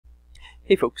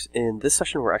Hey folks, in this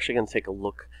session we're actually going to take a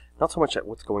look not so much at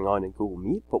what's going on in Google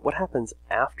Meet, but what happens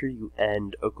after you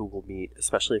end a Google Meet,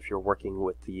 especially if you're working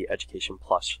with the Education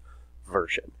Plus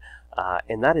version.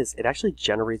 And that is, it actually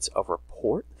generates a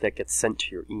report that gets sent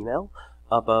to your email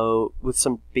with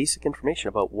some basic information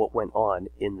about what went on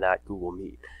in that Google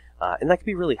Meet. And that can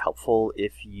be really helpful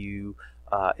if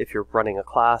you're running a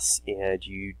class and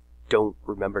you don't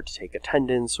remember to take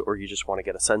attendance, or you just want to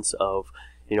get a sense of,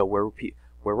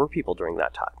 where were people during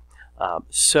that time.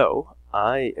 So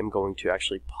I am going to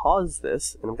actually pause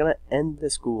this, and I'm going to end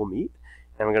this Google Meet,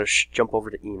 and I'm going to jump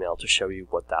over to email to show you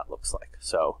what that looks like.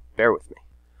 So bear with me.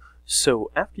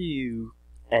 So after you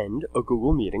end a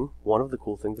Google meeting, one of the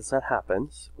cool things that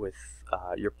happens with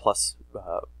your Plus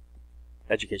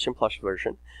Education Plus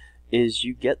version is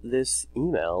you get this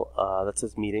email that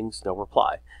says meetings, no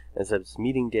reply. And it says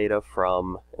meeting data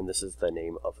from, and this is the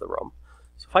name of the room.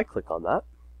 So if I click on that,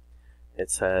 it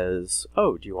says,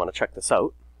 oh, do you want to check this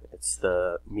out? It's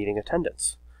the meeting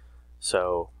attendance.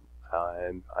 So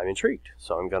I'm intrigued.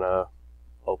 So I'm going to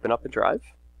open up a drive.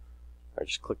 I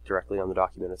just click directly on the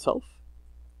document itself.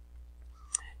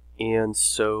 And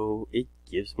so it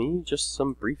gives me just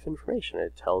some brief information.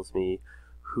 It tells me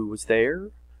who was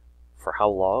there, for how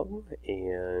long,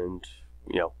 and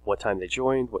what time they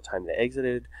joined, what time they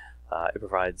exited. It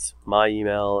provides my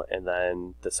email, and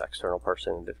then this external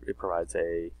person, it provides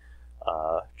a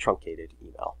truncated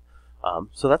email.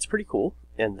 So that's pretty cool.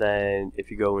 And then if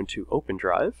you go into Open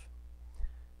Drive,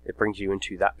 it brings you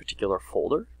into that particular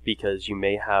folder, because you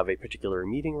may have a particular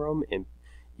meeting room and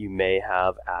you may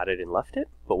have added and left it.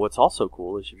 But what's also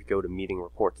cool is if you go to meeting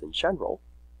reports in general,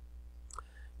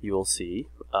 you will see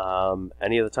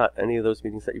any of those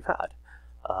meetings that you've had.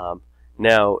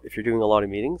 Now, if you're doing a lot of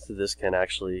meetings, this can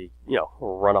actually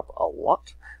run up a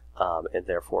lot, and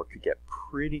therefore could get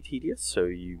pretty tedious. So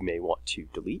you may want to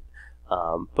delete.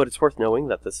 But it's worth knowing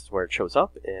that this is where it shows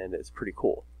up, and it's pretty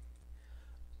cool.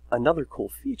 Another cool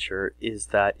feature is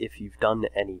that if you've done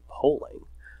any polling,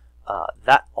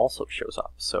 that also shows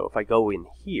up. So if I go in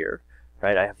here,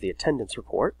 right, I have the attendance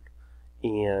report,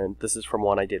 and this is from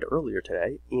one I did earlier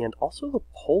today, and also the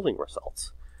polling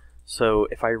results. So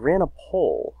if I ran a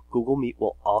poll, Google Meet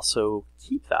will also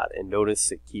keep that, and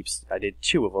notice I did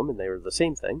 2 of them, and they were the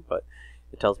same thing, but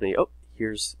it tells me, oh,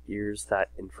 here's that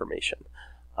information.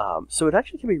 So it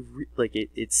actually can be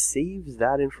it saves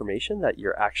that information that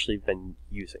you're actually been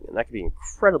using, and that can be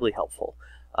incredibly helpful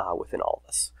within all of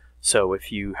this. So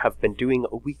if you have been doing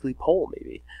a weekly poll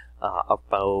maybe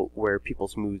about where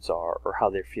people's moods are or how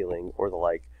they're feeling or the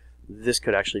like, this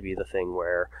could actually be the thing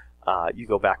where you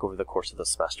go back over the course of the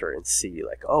semester and see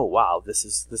like, oh wow, this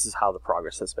is how the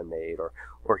progress has been made,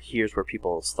 or here's where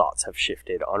people's thoughts have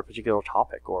shifted on a particular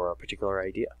topic or a particular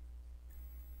idea.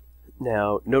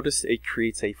 Now, notice it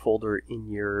creates a folder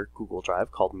in your Google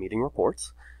Drive called Meeting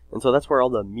Reports, and so that's where all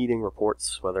the meeting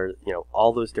reports, whether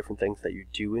all those different things that you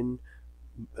do in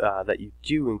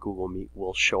Google Meet,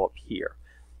 will show up here.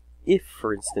 If,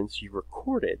 for instance, you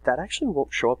recorded, that actually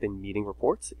won't show up in Meeting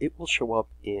Reports. It will show up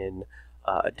in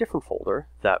a different folder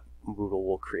that Moodle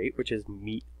will create, which is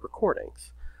Meet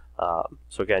Recordings.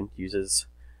 So again, uses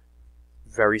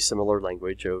very similar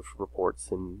language of reports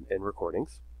and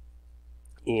recordings.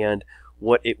 And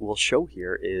what it will show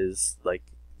here is like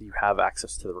you have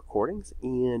access to the recordings,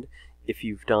 and if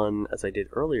you've done, as I did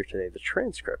earlier today, the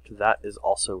transcript, that is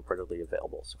also readily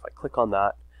available. So if I click on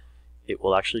that, it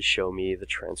will actually show me the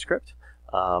transcript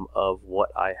of what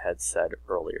I had said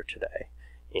earlier today.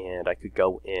 And I could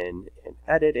go in and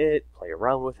edit it, play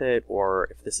around with it, or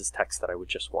if this is text that I would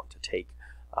just want to take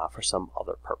for some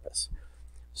other purpose.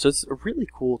 So it's really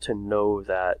cool to know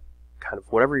that kind of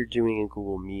whatever you're doing in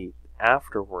Google Meet,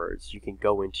 afterwards you can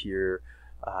go into your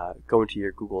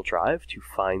Google Drive to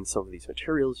find some of these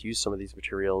materials, use some of these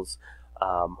materials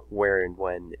where and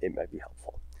when it might be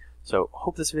helpful. So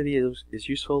hope this video is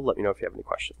useful. Let me know if you have any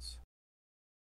questions.